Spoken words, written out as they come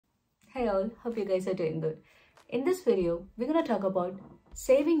Hey all, hope you guys are doing good. In this video, we're gonna talk about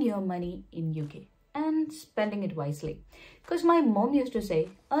saving your money in UK and spending it wisely. Because my mom used to say,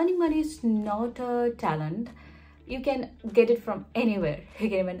 earning money is not a talent. You can get it from anywhere. You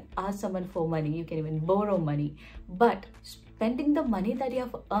can even ask someone for money. You can even borrow money. But spending the money that you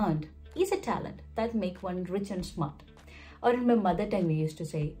have earned is a talent that make one rich and smart. Or in my mother tongue, we used to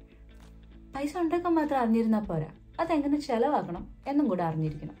say, പൈസ ഉണ്ടാക്കാൻ മാത്രം അറിഞ്ഞിരുന്നാൽ പോരാ, അതെങ്ങനെ ചെലവാക്കണം എന്നും കൂടെ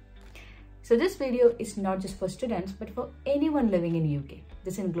അറിഞ്ഞിരിക്കണം. So this video is not just for students but for anyone living in UK.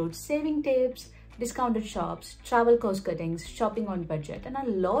 This includes saving tips, discounted shops, travel cost cuttings, shopping on budget and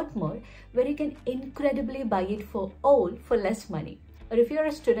a lot more where you can incredibly buy it for all for less money. Or if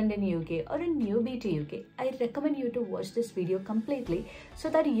you're a student in UK or a newbie to UK, I recommend you to watch this video completely so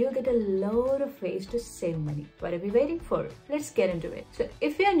that you get a lot of ways to save money. What are we waiting for? Let's get into it. So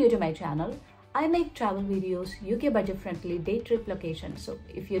if you are new to my channel, I make travel videos, UK budget friendly day trip locations. So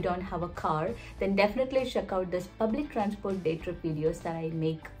if you don't have a car, then definitely check out this public transport day trip videos that I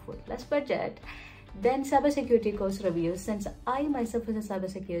make for less budget. Then cybersecurity course reviews since I myself is a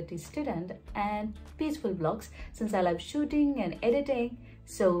cybersecurity student, and peaceful vlogs since I love shooting and editing.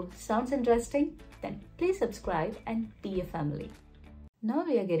 So sounds interesting? Then please subscribe and be a family. Now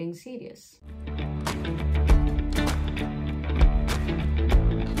we are getting serious.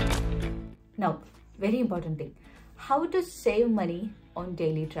 Now, very important thing, how to save money on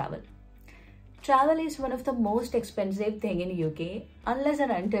daily travel. Travel is one of the most expensive thing in UK unless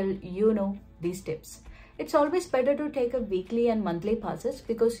and until you know these tips. It's always better to take a weekly and monthly passes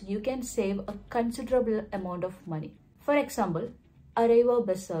because you can save a considerable amount of money. For example, Arriva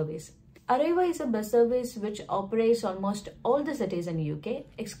bus service. Arriva is a bus service which operates almost all the cities in UK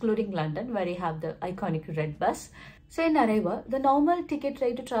excluding London where you have the iconic red bus. So in Arriva, the normal ticket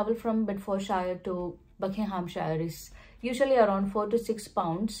rate to travel from Bedfordshire to Buckinghamshire is usually around 4 to 6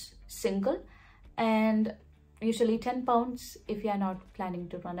 pounds single and usually 10 pounds if you are not planning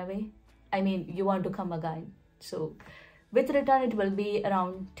to run away. I mean, you want to come again. So with return, it will be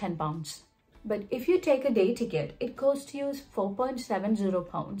around 10 pounds. But if you take a day ticket, it costs you 4.70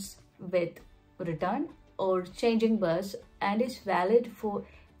 pounds with return or changing bus and is valid for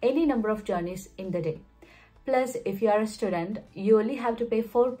any number of journeys in the day. Plus, if you are a student, you only have to pay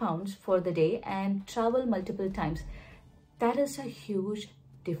 4 pounds for the day and travel multiple times. That is a huge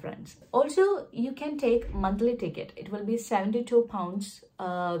difference. Also, you can take monthly ticket. It will be 72 pounds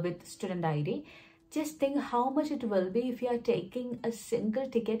with student ID. Just think how much it will be if you are taking a single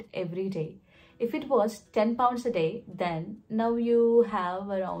ticket every day. If it was 10 pounds a day, then now you have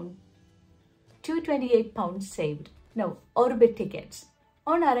around 228 pounds saved. Now, Orbit tickets.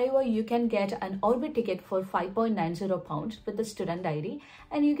 On Arriva, you can get an Orbit ticket for 5.90 pounds with the student ID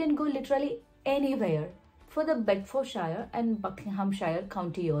and you can go literally anywhere. For the Bedfordshire and Buckinghamshire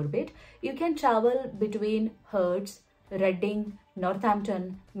County Orbit, you can travel between Herts, Reading,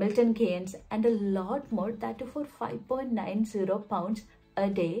 Northampton, Milton Keynes and a lot more, that too for 5.90 pounds a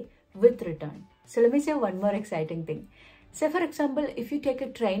day with return. So let me say one more exciting thing. Say for example, if you take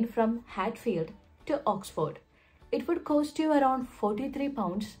a train from Hatfield to Oxford, it would cost you around 43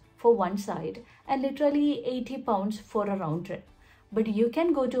 pounds for one side and literally 80 pounds for a round trip. But you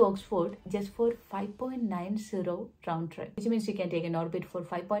can go to Oxford just for 5.90 round trip, which means you can take an Orbit for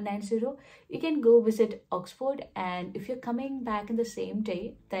 5.90. You can go visit Oxford and if you're coming back in the same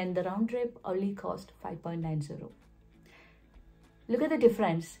day, then the round trip only cost 5.90. Look at the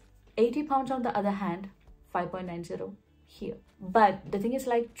difference. 80 pounds on the other hand, 5.90 here. But the thing is,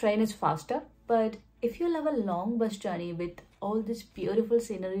 like, train is faster, but if you love a long bus journey with all these beautiful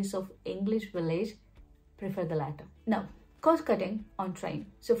sceneries of English village, prefer the latter. Now, cost cutting on train.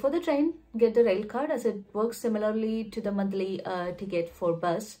 So for the train, get the rail card as it works similarly to the monthly ticket for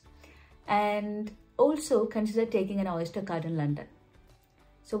bus. And also consider taking an Oyster card in London.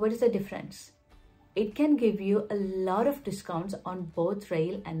 So what is the difference? It can give you a lot of discounts on both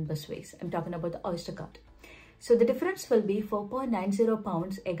rail and busways. I'm talking about the Oyster card. So the difference will be 4.90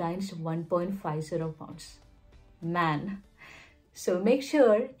 pounds against 1.50 pounds. Man. So make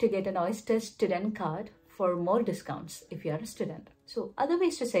sure to get an Oyster student card for more discounts if you are a student. So other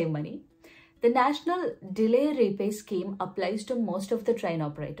ways to save money. The National Delay Repay Scheme applies to most of the train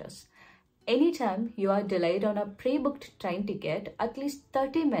operators. Anytime you are delayed on a pre-booked train ticket, at least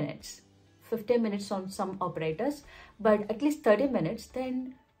 30 minutes, 15 minutes on some operators, but at least 30 minutes,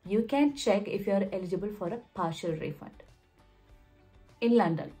 then you can check if you are eligible for a partial refund. In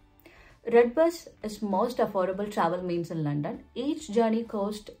London, Redbus is most affordable travel means in London. Each journey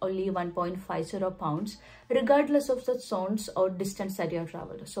costs only 1.50 pounds regardless of the zones or distance that you have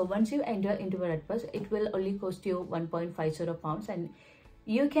traveled. So once you enter into a Redbus, it will only cost you 1.50 pounds and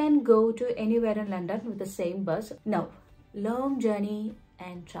You can go to anywhere in London with the same bus. Now, long journey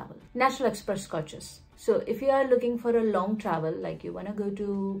and travel. National Express coaches. So if you are looking for a long travel, like you want to go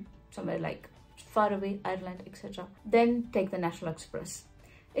to somewhere like far away, Ireland, etc., then take the National Express.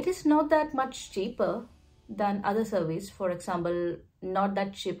 It is not that much cheaper than other service. For example, not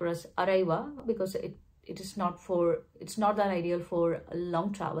that cheaper as Arriva, because it's not that ideal for a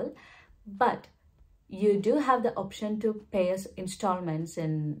long travel, but you do have the option to pay as installments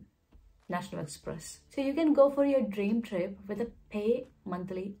in National Express. So you can go for your dream trip with a pay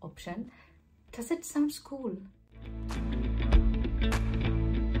monthly option. Does it sound cool?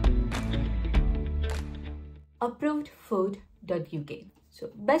 Approvedfood.uk. So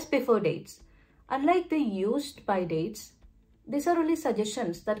best before dates. Unlike the used by dates, these are only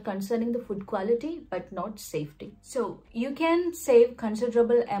suggestions that concerning the food quality but not safety. So you can save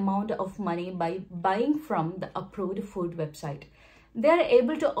considerable amount of money by buying from the approved food website. They are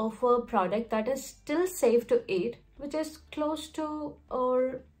able to offer a product that is still safe to eat, which is close to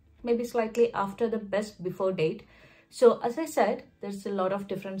or maybe slightly after the best before date. So as I said, there's a lot of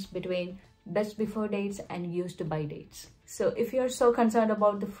difference between best before dates and used by dates. So if you're so concerned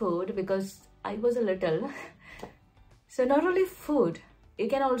about the food, because I was a little, so not only food, you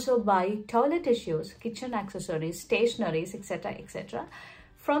can also buy toilet tissues, kitchen accessories, stationeries, etc., etc.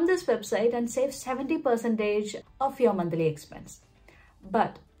 from this website and save 70% of your monthly expense.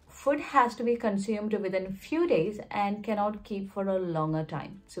 But food has to be consumed within a few days and cannot keep for a longer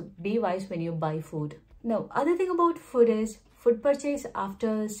time. So be wise when you buy food. Now, other thing about food is food purchase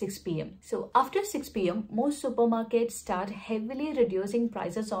after 6 p.m. So after 6 p.m., most supermarkets start heavily reducing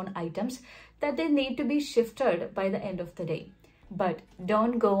prices on items that they need to be shifted by the end of the day. But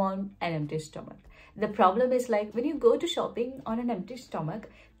don't go on an empty stomach. The problem is, like, when you go to shopping on an empty stomach,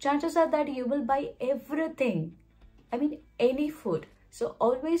 chances are that you will buy everything. I mean, any food. So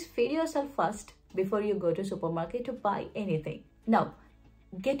always feed yourself first before you go to supermarket to buy anything. Now,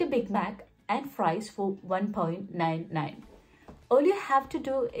 get a Big Mac and fries for $1.99. All you have to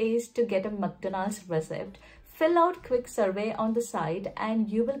do is to get a McDonald's receipt, fill out quick survey on the side, and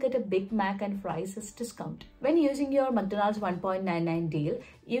you will get a Big Mac and fries as discount. When using your McDonald's 1.99 deal,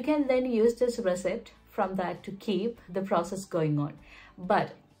 you can then use this receipt from that to keep the process going on.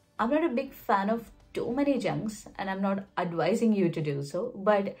 But I'm not a big fan of too many junks, and I'm not advising you to do so.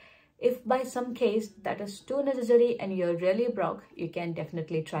 But if by some case that is too necessary and you're really broke, you can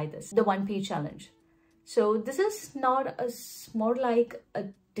definitely try this. The 1p challenge. So this is not more like a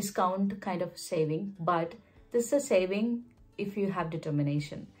discount kind of saving, but this is a saving if you have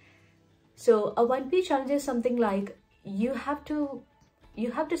determination. So a 1p challenge is something like you have to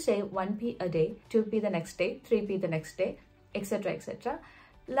save 1p a day, 2p the next day, 3p the next day, etc., etc.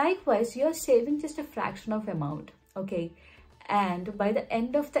 Likewise, you're saving just a fraction of amount, okay? And by the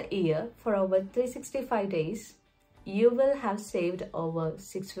end of the year, for over 365 days, you will have saved over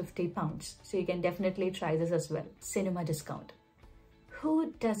 £650. So you can definitely try this as well. Cinema discount.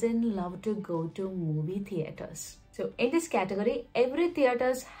 Who doesn't love to go to movie theaters? So in this category, every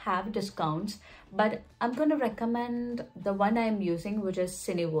theaters have discounts, but I'm going to recommend the one I'm using, which is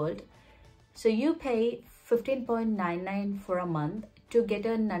Cineworld. So you pay $15.99 for a month to get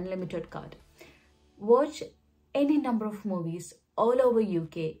an unlimited card. Watch any number of movies all over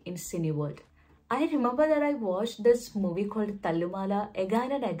UK in Cineworld. I remember that I watched this movie called Tallumala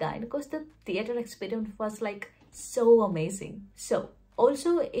again and again because the theater experience was like so amazing. So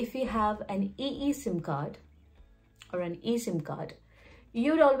also, if you have an EE SIM card or an eSIM card,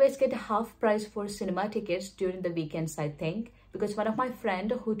 you'd always get half price for cinema tickets during the weekends, I think, because one of my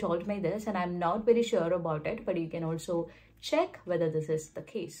friends who told me this, and I'm not very sure about it, but you can also check whether this is the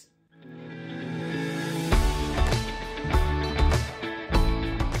case.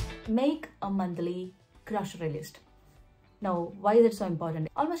 Make a monthly grocery list. Now, why is it so important?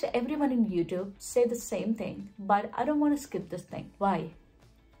 Almost everyone in YouTube say the same thing, but I don't want to skip this thing. Why?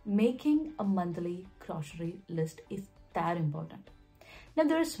 Making a monthly grocery list is that important. Now,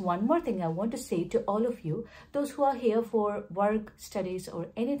 there is one more thing I want to say to all of you, those who are here for work, studies, or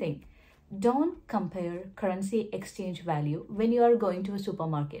anything. Don't compare currency exchange value when you are going to a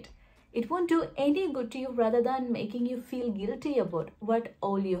supermarket. It won't do any good to you rather than making you feel guilty about what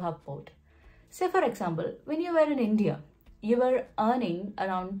all you have bought. Say, for example, when you were in India, you were earning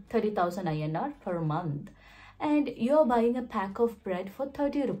around 30,000 INR per month and you're buying a pack of bread for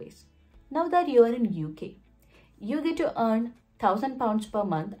 30 rupees. Now that you are in UK, you get to earn £1,000 per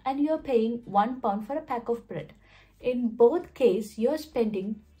month and you're paying £1 for a pack of bread. In both cases, you're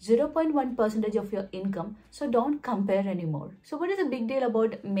spending 0.1% of your income, so don't compare anymore. So what is the big deal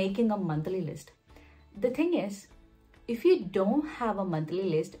about making a monthly list? The thing is, If you don't have a monthly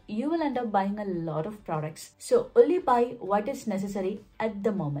list, you will end up buying a lot of products. So only buy what is necessary at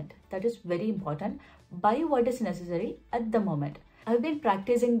the moment. That is very important. Buy what is necessary at the moment. I've been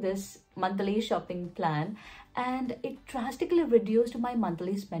practicing this monthly shopping plan and it drastically reduced my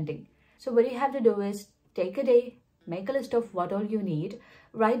monthly spending. So what you have to do is take a day, make a list of what all you need,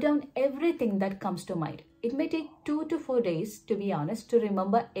 write down everything that comes to mind. It may take 2 to 4 days, to be honest, to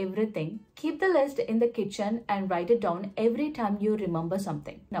remember everything. Keep the list in the kitchen and write it down every time you remember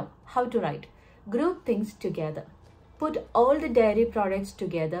something. Now, how to write? Group things together. Put all the dairy products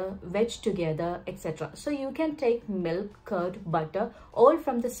together, veg together, etc. So you can take milk, curd, butter, all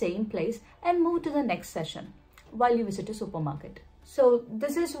from the same place and move to the next session while you visit a supermarket. So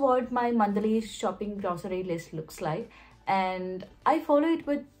this is what my monthly shopping grocery list looks like. And I follow it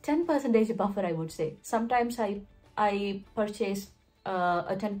with 10% buffer, I would say. Sometimes I purchase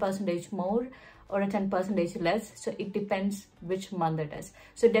a 10% more or a 10% less. So it depends which month it is.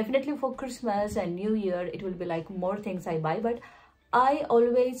 So definitely for Christmas and New Year, it will be like more things I buy. But I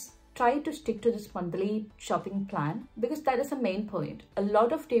always try to stick to this monthly shopping plan because that is the main point. A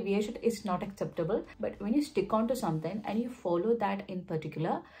lot of deviation is not acceptable. But when you stick on to something and you follow that in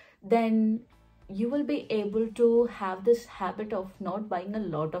particular, then you will be able to have this habit of not buying a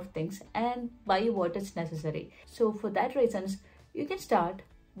lot of things and buy what is necessary. So for that reasons, you can start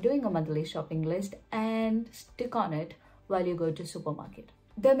doing a monthly shopping list and stick on it while you go to supermarket.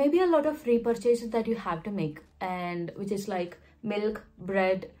 There may be a lot of free purchases that you have to make, and which is like milk,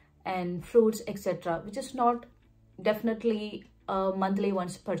 bread and fruits, etc., which is not definitely a monthly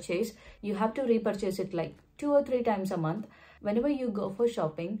once purchase. You have to repurchase it like 2 or 3 times a month. Whenever you go for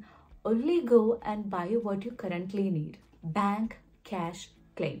shopping, only go and buy what you currently need. Bank, cash,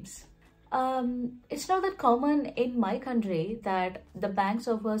 claims. It's not that common in my country that the banks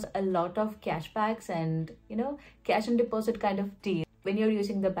offers a lot of cashbacks and, cash and deposit kind of deal when you're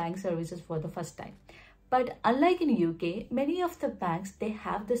using the bank services for the first time. But unlike in UK, many of the banks, they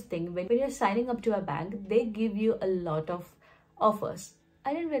have this thing when you're signing up to a bank, they give you a lot of offers.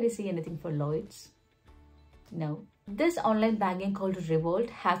 I didn't really see anything for Lloyds. No. This online banking called Revolt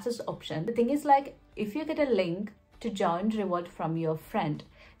has this option. The thing is like, if you get a link to join Revolt from your friend,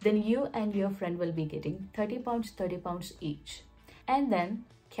 then you and your friend will be getting £30 each. And then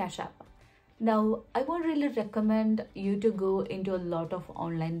Cash App. Now, I won't really recommend you to go into a lot of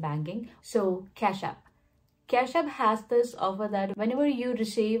online banking. So Cash App. Cash App has this offer that whenever you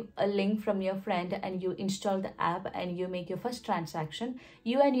receive a link from your friend and you install the app and you make your first transaction,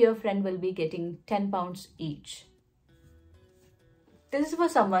 you and your friend will be getting £10 each. This is for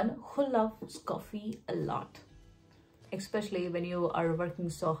someone who loves coffee a lot, especially when you are working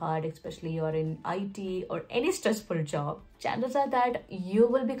so hard, especially you are in IT or any stressful job. Chances are that you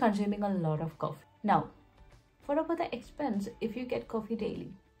will be consuming a lot of coffee. Now, what about the expense if you get coffee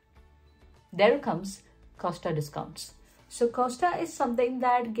daily? There comes Costa discounts. So Costa is something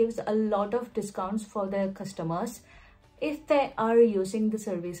that gives a lot of discounts for their customers if they are using the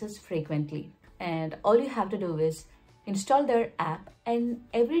services frequently. And all you have to do is install their app, and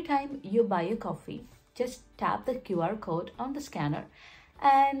every time you buy a coffee, just tap the QR code on the scanner,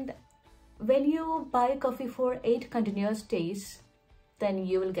 and when you buy coffee for 8 continuous days, then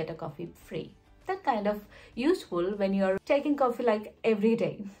you will get a coffee free. That's kind of useful when you're taking coffee like every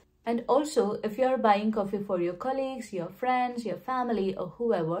day. And also, if you're buying coffee for your colleagues, your friends, your family or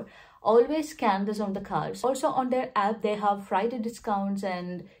whoever, always scan this on the cards. Also on their app, they have Friday discounts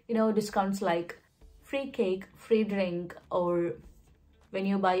and, discounts like free cake, free drink, or when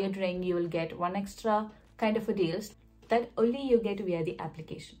you buy a drink, you will get 1 extra kind of a deals that only you get via the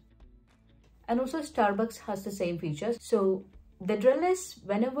application. And also Starbucks has the same features. So the drill is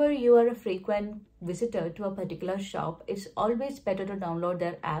whenever you are a frequent visitor to a particular shop, it's always better to download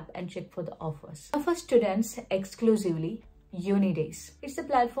their app and check for the offers. Now for students exclusively, Unidays. It's a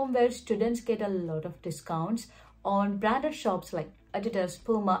platform where students get a lot of discounts on branded shops like Adidas,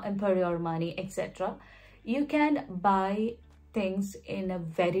 Puma, Emporio Armani, etc. You can buy things in a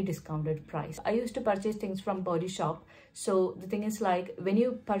very discounted price. I used to purchase things from Body Shop. So the thing is like, when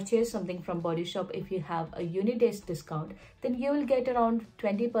you purchase something from Body Shop, if you have a Unidays discount, then you will get around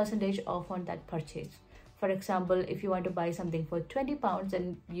 20% off on that purchase. For example, if you want to buy something for £20,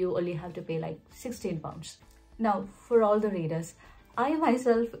 then you only have to pay like £16. Now, for all the readers, I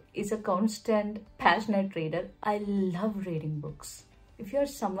myself is a constant, passionate reader. I love reading books. If you're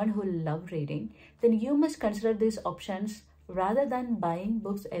someone who loves reading, then you must consider these options rather than buying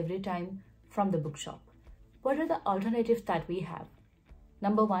books every time from the bookshop. What are the alternatives that we have?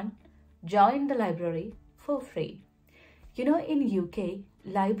 Number 1, join the library for free. In UK,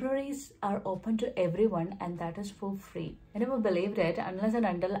 libraries are open to everyone and that is for free. I never believed it unless and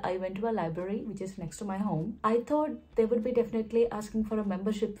until I went to a library which is next to my home. I thought they would be definitely asking for a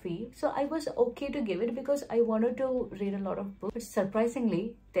membership fee. So I was okay to give it because I wanted to read a lot of books. But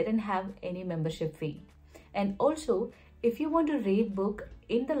surprisingly, they didn't have any membership fee. And also, if you want to read book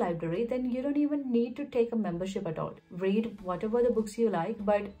in the library, then you don't even need to take a membership at all. Read whatever the books you like,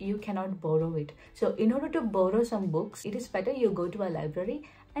 but you cannot borrow it. So in order to borrow some books, it is better you go to a library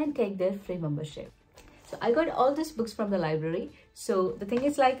and take their free membership. So I got all these books from the library. So the thing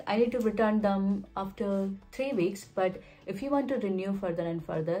is like I need to return them after 3 weeks. But if you want to renew further and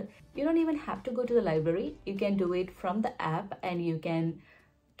further, you don't even have to go to the library. You can do it from the app and you can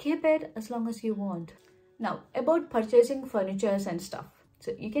keep it as long as you want. Now, about purchasing furnitures and stuff.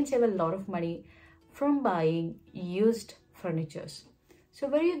 So you can save a lot of money from buying used furnitures. So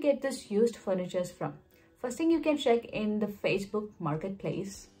where you get this used furnitures from? First thing you can check in the Facebook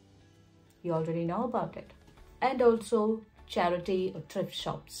Marketplace. You already know about it. And also charity or thrift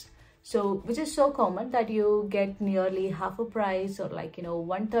shops. So which is so common that you get nearly half a price or like,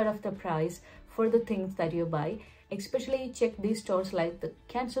 1/3 of the price for the things that you buy. Especially check these stores like the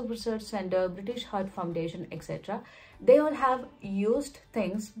Cancer Research Center, British Heart Foundation, etc. They all have used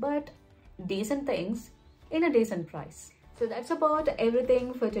things but decent things in a decent price. So that's about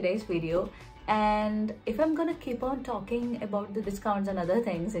everything for today's video. And if I'm gonna keep on talking about the discounts and other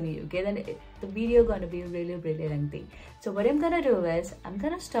things in UK, then the video gonna be really lengthy. So what I'm gonna do is I'm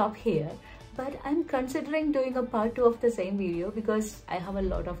gonna stop here. But I'm considering doing a part 2 of the same video because I have a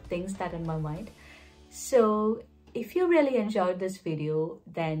lot of things that in my mind. So if you really enjoyed this video,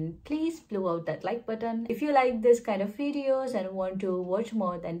 then please blow out that like button. If you like this kind of videos and want to watch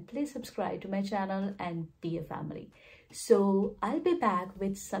more, then please subscribe to my channel and be a family. So I'll be back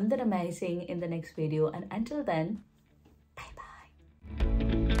with something amazing in the next video. And until then,